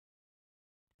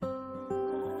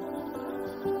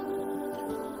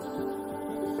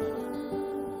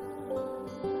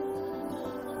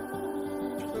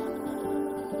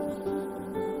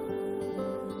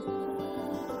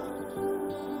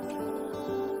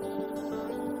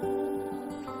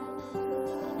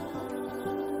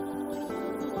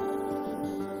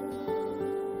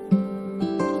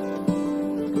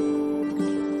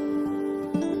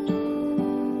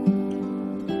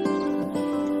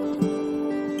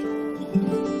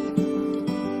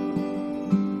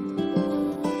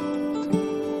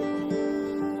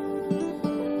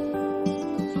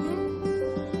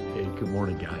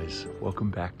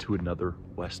to another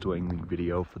West Wingling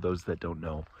video. For those that don't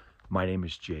know, my name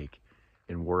is Jake,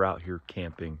 and we're out here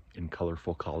camping in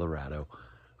colorful Colorado.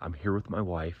 I'm here with my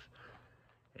wife,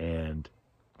 and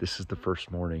this is the first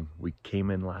morning. We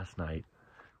came in last night.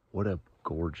 What a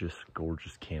gorgeous,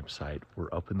 gorgeous campsite.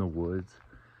 We're up in the woods,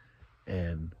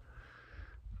 and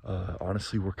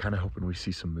honestly, we're kind of hoping we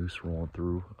see some moose rolling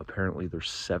through. Apparently, there's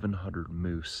 700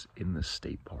 moose in this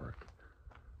state park.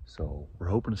 So we're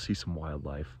hoping to see some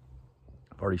wildlife.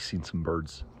 I've already seen some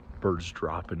birds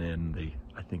dropping in.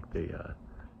 I think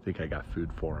I got food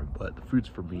for them, but the food's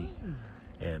for me.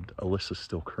 And Alyssa's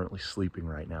still currently sleeping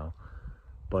right now.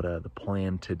 But the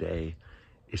plan today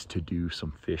is to do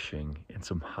some fishing in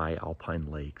some high alpine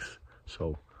lakes.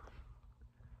 So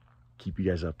keep you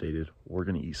guys updated. We're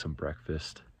gonna eat some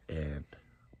breakfast and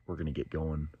we're gonna get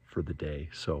going for the day.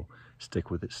 So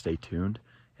stick with it, stay tuned,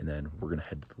 and then we're gonna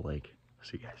head to the lake.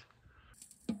 See you guys.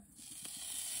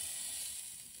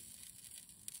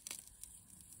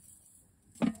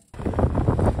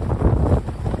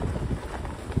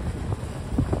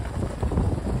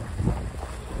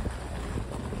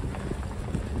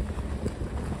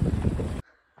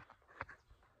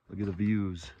 Look at the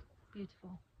views.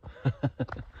 Beautiful.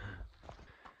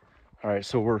 All right,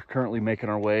 so we're currently making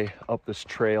our way up this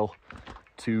trail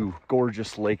to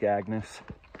gorgeous Lake Agnes.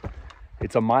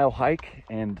 It's a mile hike,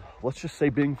 and let's just say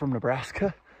being from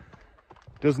Nebraska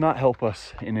does not help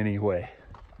us in any way.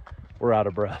 We're out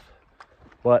of breath,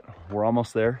 but we're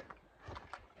almost there,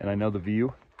 and I know the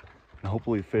view, and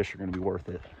hopefully the fish are gonna be worth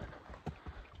it.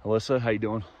 Alyssa, how you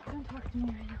doing? Don't talk to me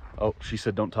right now. Oh, she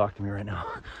said don't talk to me right now.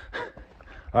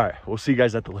 All right, we'll see you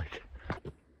guys at the lake.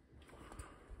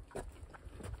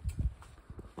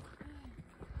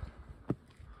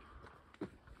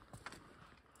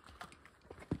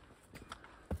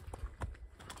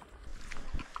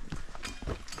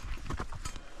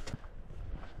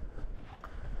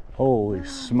 Holy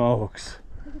smokes.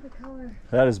 Look at the color.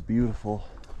 That is beautiful.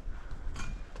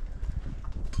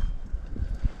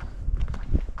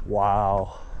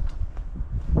 Wow.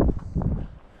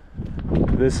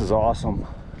 This is awesome.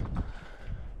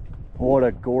 What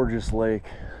a gorgeous lake.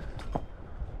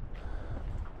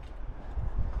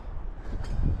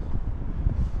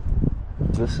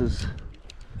 This is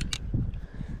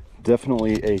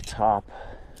definitely a top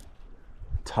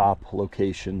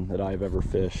location that I've ever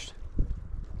fished.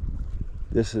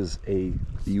 This is a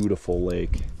beautiful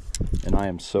lake, and I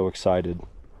am so excited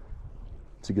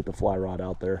to get the fly rod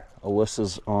out there.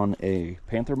 Alyssa's on a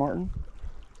Panther Martin,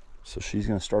 so she's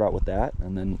gonna start out with that,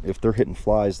 and then if they're hitting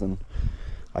flies, then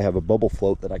I have a bubble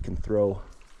float that I can throw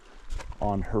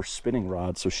on her spinning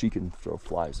rod so she can throw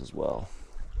flies as well.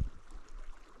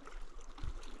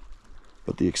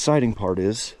 But the exciting part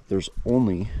is there's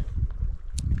only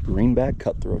Greenback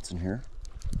Cutthroats in here,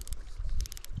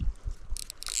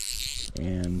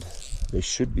 and they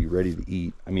should be ready to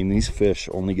eat. I mean, these fish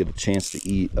only get a chance to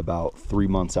eat about 3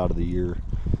 months out of the year.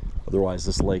 Otherwise,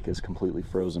 this lake is completely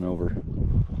frozen over.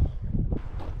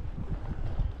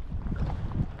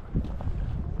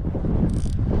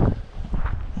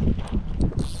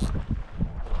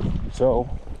 So,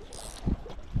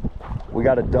 we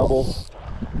got a double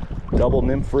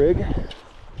nymph rig.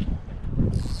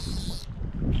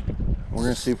 We're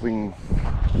gonna see if we can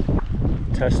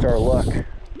test our luck.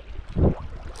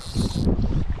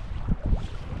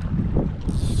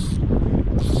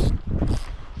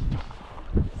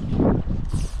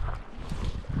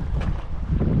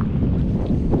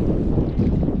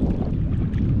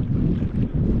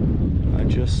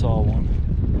 Just saw one.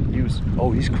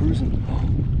 He's cruising.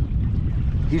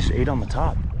 He just ate on the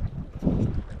top.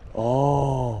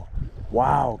 Oh,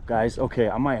 wow, guys. Okay,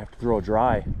 I might have to throw a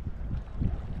dry.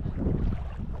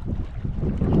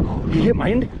 He hit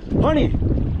my honey.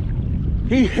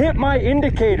 He hit my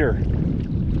indicator.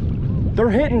 They're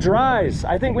hitting dries.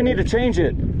 I think we need to change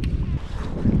it.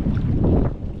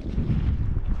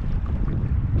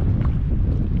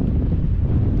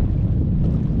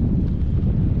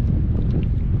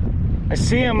 I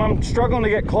see him. I'm struggling to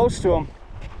get close to him.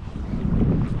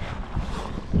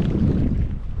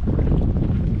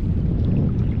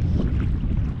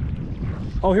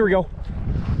 Oh, here we go.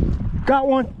 Got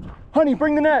one. Honey,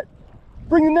 bring the net.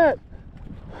 Bring the net.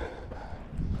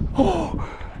 Oh,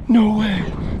 no way.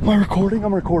 Am I recording?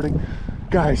 I'm recording.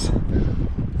 Guys,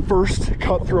 first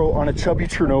cutthroat on a Chubby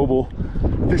Chernobyl.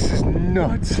 This is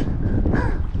nuts.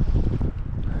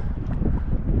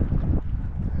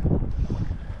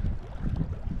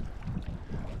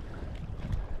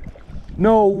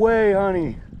 No way,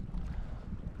 honey.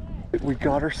 We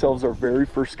got ourselves our very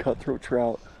first cutthroat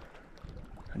trout.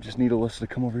 I just need Alyssa to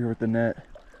come over here with the net.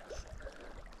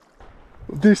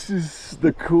 This is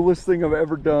the coolest thing I've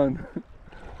ever done.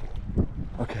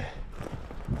 Okay.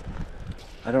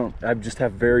 I just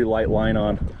have very light line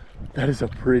on. That is a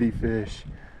pretty fish.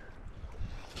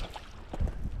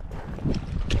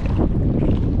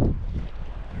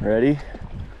 Ready?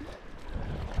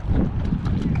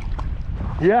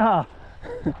 Yeah.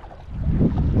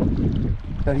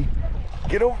 Ready?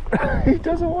 Get over. He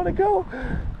doesn't want to go.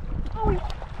 Oh,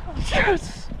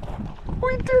 yes.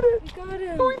 We did it. We got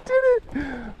him. We did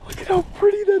it. Look at how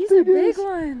pretty that thing is. Big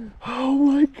one. Oh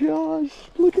my gosh.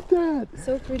 Look at that.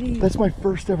 So pretty. That's my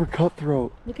first ever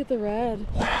cutthroat. Look at the red.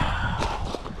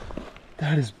 Wow.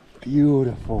 That is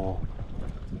beautiful.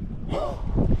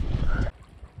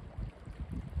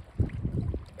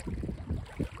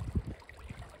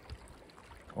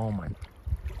 Oh my.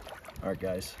 All right,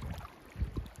 guys.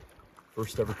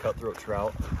 First ever cutthroat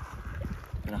trout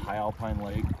in a high alpine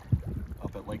lake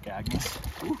up at Lake Agnes.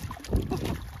 Ooh.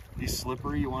 He's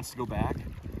slippery, he wants to go back.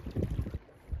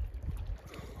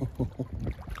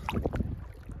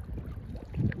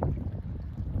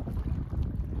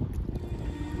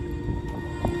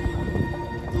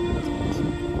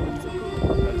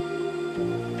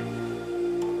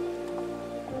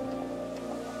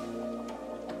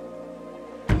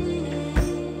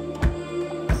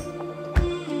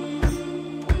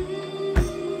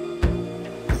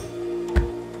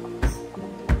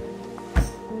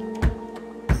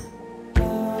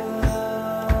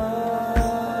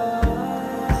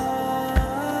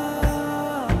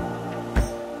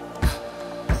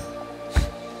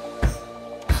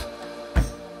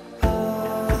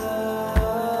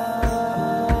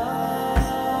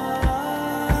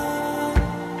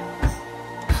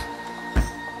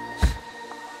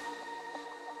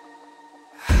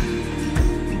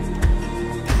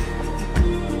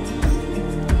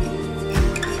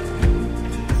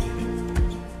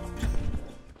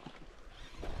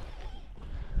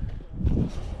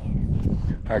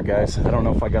 All right, guys, I don't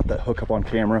know if I got that hook up on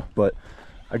camera, but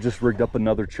I just rigged up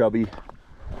another chubby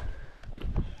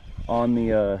on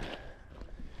the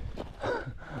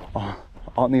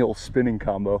on the old spinning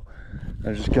combo.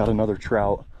 I just got another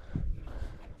trout.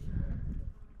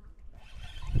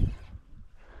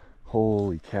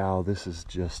 Holy cow, this is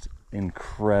just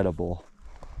incredible.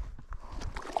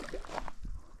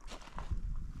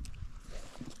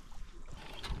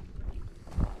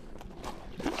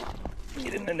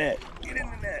 Get in the net. Get in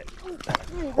the net.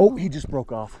 Oh, he just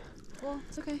broke off. Well,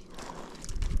 it's okay.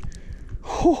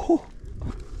 Oh.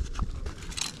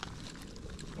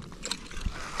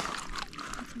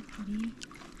 That's so pretty.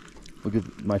 Look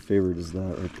at, my favorite is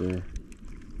that right there.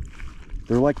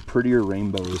 They're like prettier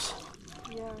rainbows.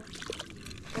 Yeah.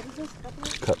 What is this?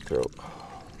 Cutthroat? Cutthroat.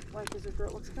 Why? Because your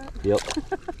throat looks cut? Yep.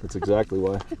 That's exactly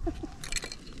why.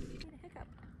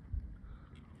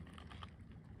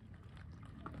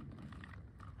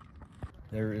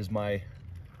 There is my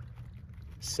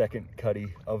second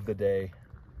cutty of the day.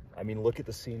 I mean, look at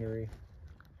the scenery.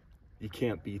 You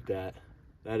can't beat that.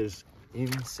 That is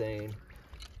insane.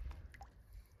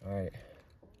 All right,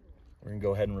 we're gonna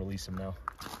go ahead and release him now.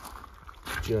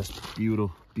 Just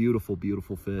beautiful, beautiful,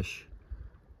 beautiful fish.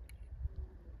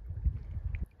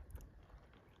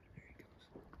 There he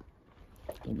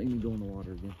goes. Don't make me go in the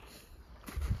water again.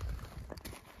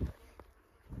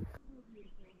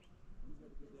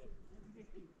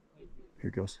 Here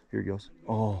it goes, here it goes.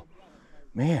 Oh,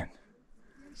 man.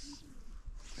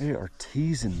 They are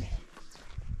teasing me.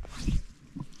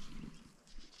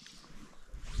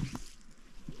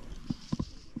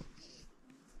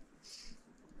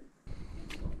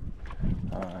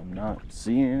 I'm not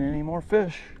seeing any more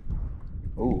fish.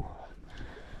 Oh,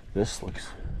 this looks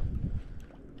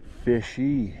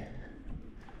fishy.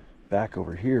 Back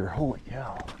over here, holy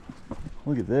cow.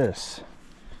 Look at this.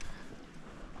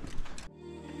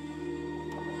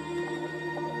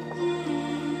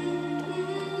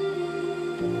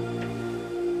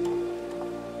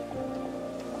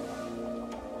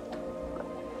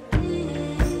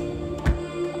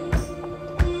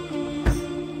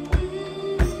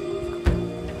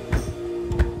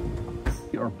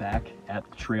 Back at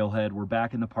the trailhead. We're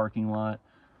back in the parking lot.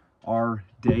 Our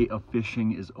day of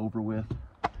fishing is over with.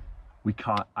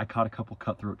 I caught a couple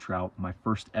cutthroat trout, my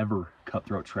first ever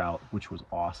cutthroat trout, which was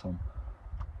awesome.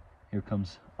 Here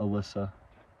comes Alyssa.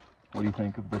 What do you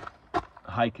think of the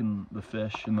hike and the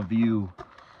fish and the view?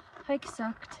 Hike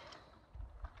sucked.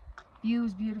 View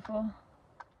was beautiful.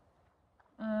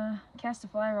 Cast a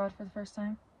fly rod for the first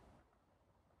time.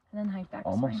 And then hike back.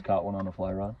 Almost caught one on a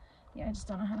fly rod. Yeah, I just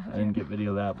don't know how to hook I didn't it. get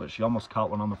video of that, but she almost caught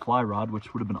one on the fly rod,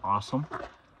 which would have been awesome.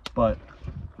 But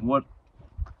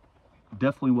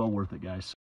definitely well worth it,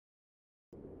 guys.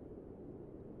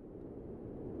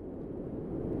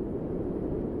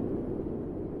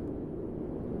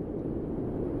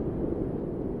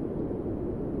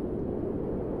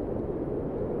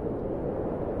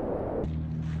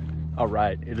 All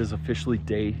right, it is officially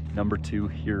day number 2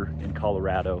 here in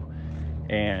Colorado.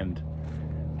 And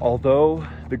although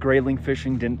the grayling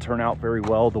fishing didn't turn out very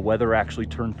well, the weather actually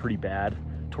turned pretty bad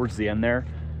towards the end there.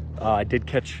 I did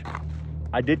catch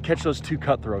those 2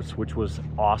 cutthroats, which was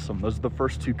awesome. Those are the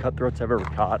first 2 cutthroats I've ever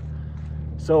caught.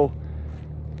 So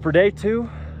for day 2,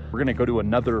 we're gonna go to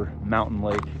another mountain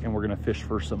lake and we're gonna fish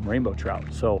for some rainbow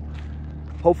trout. So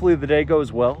hopefully the day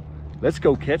goes well. Let's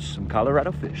go catch some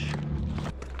Colorado fish.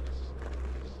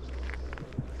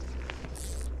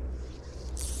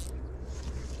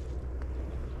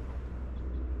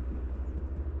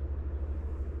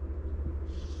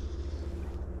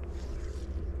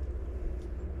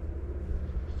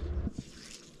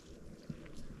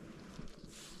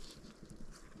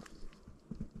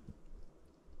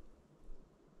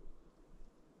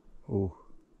 Oh,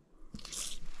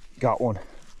 got one.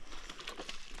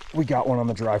 We got one on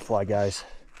the dry fly, guys.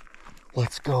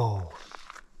 Let's go.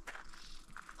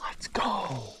 Let's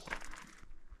go.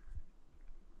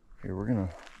 Here, we're gonna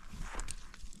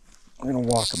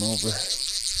walk him over.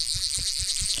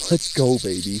 Let's go,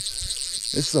 baby.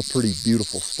 This is a pretty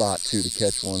beautiful spot too to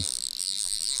catch one.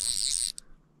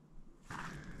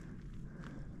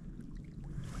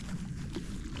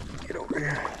 Get over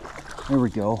here. There we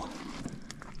go.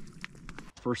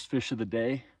 First fish of the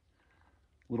day,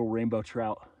 little rainbow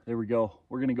trout. There we go.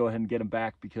 We're gonna go ahead and get him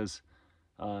back because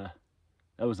that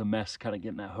was a mess kind of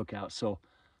getting that hook out. So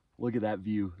look at that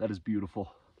view. That is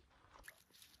beautiful.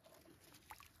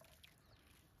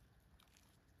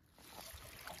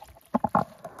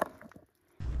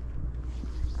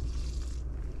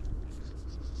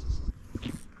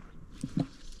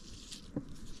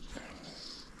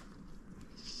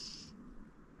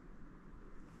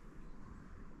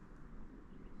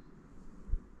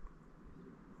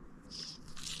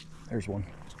 There's one.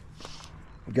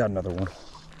 We got another one.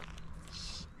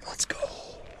 Let's go.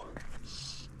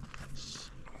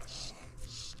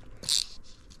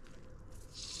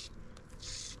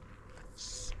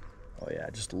 Oh yeah,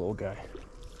 just a little guy.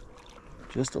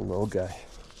 Just a little guy.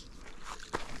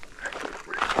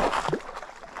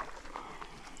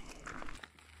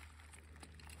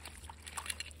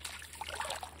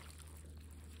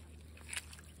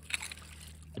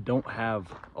 I don't have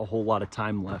a whole lot of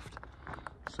time left.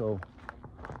 So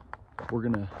we're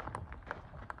gonna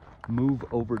move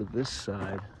over to this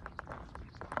side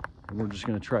and we're just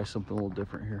gonna try something a little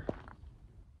different here.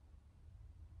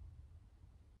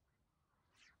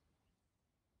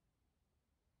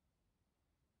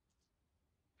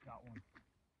 Got one.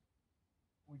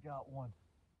 We got one.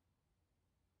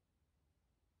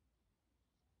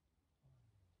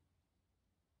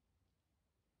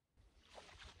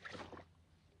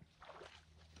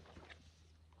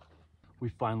 We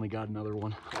finally got another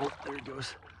one. Oh, there he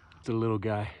goes. It's a little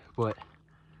guy, but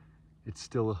it's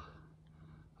still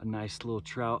a nice little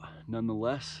trout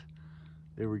nonetheless.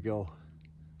 There we go.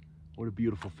 What a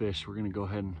beautiful fish. We're gonna go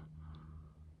ahead and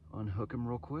unhook him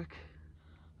real quick.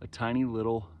 A tiny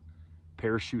little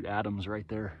parachute Adams right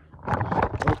there.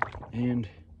 Oh, and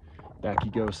back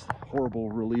he goes.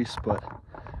 Horrible release, but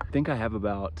I think I have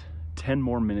about 10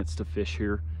 more minutes to fish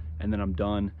here and then I'm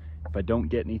done. If I don't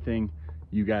get anything,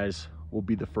 you guys will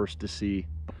be the first to see.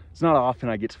 It's not often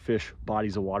I get to fish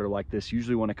bodies of water like this.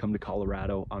 Usually when I come to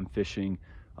Colorado, I'm fishing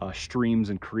streams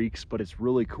and creeks, but it's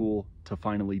really cool to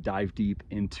finally dive deep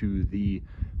into the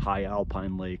high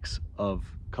alpine lakes of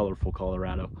colorful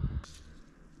Colorado.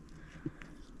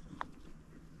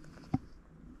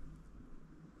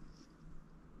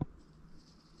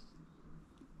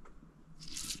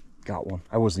 Got one.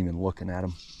 I wasn't even looking at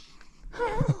him.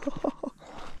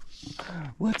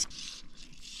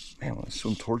 Man, when I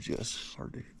swim towards you, it's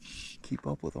hard to keep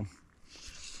up with them.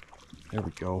 There we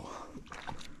go.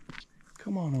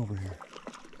 Come on over here.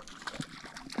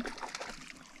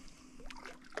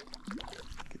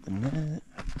 Get the net.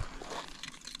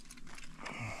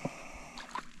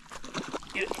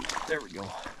 Get it. There we go.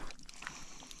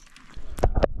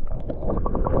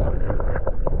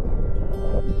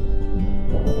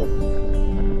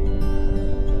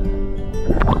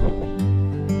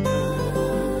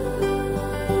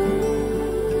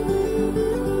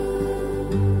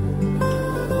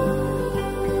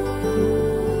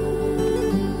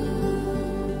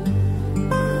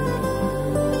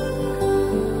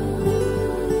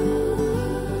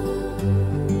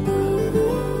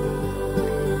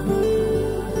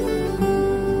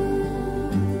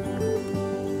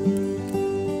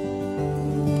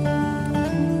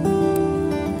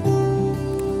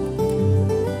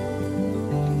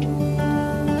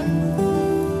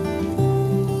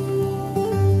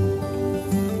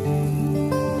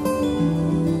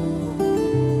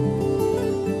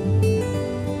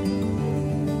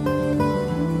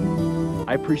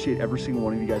 appreciate every single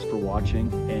one of you guys for watching,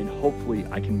 and hopefully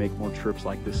I can make more trips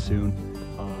like this soon.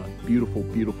 Beautiful,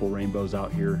 beautiful rainbows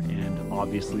out here, and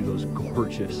obviously those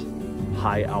gorgeous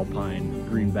high Alpine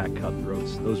Greenback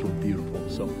Cutthroats. Those were beautiful.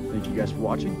 So thank you guys for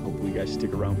watching. Hopefully you guys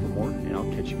stick around for more, and I'll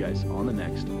catch you guys on the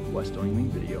next West Oingling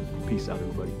video. Peace out,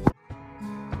 everybody.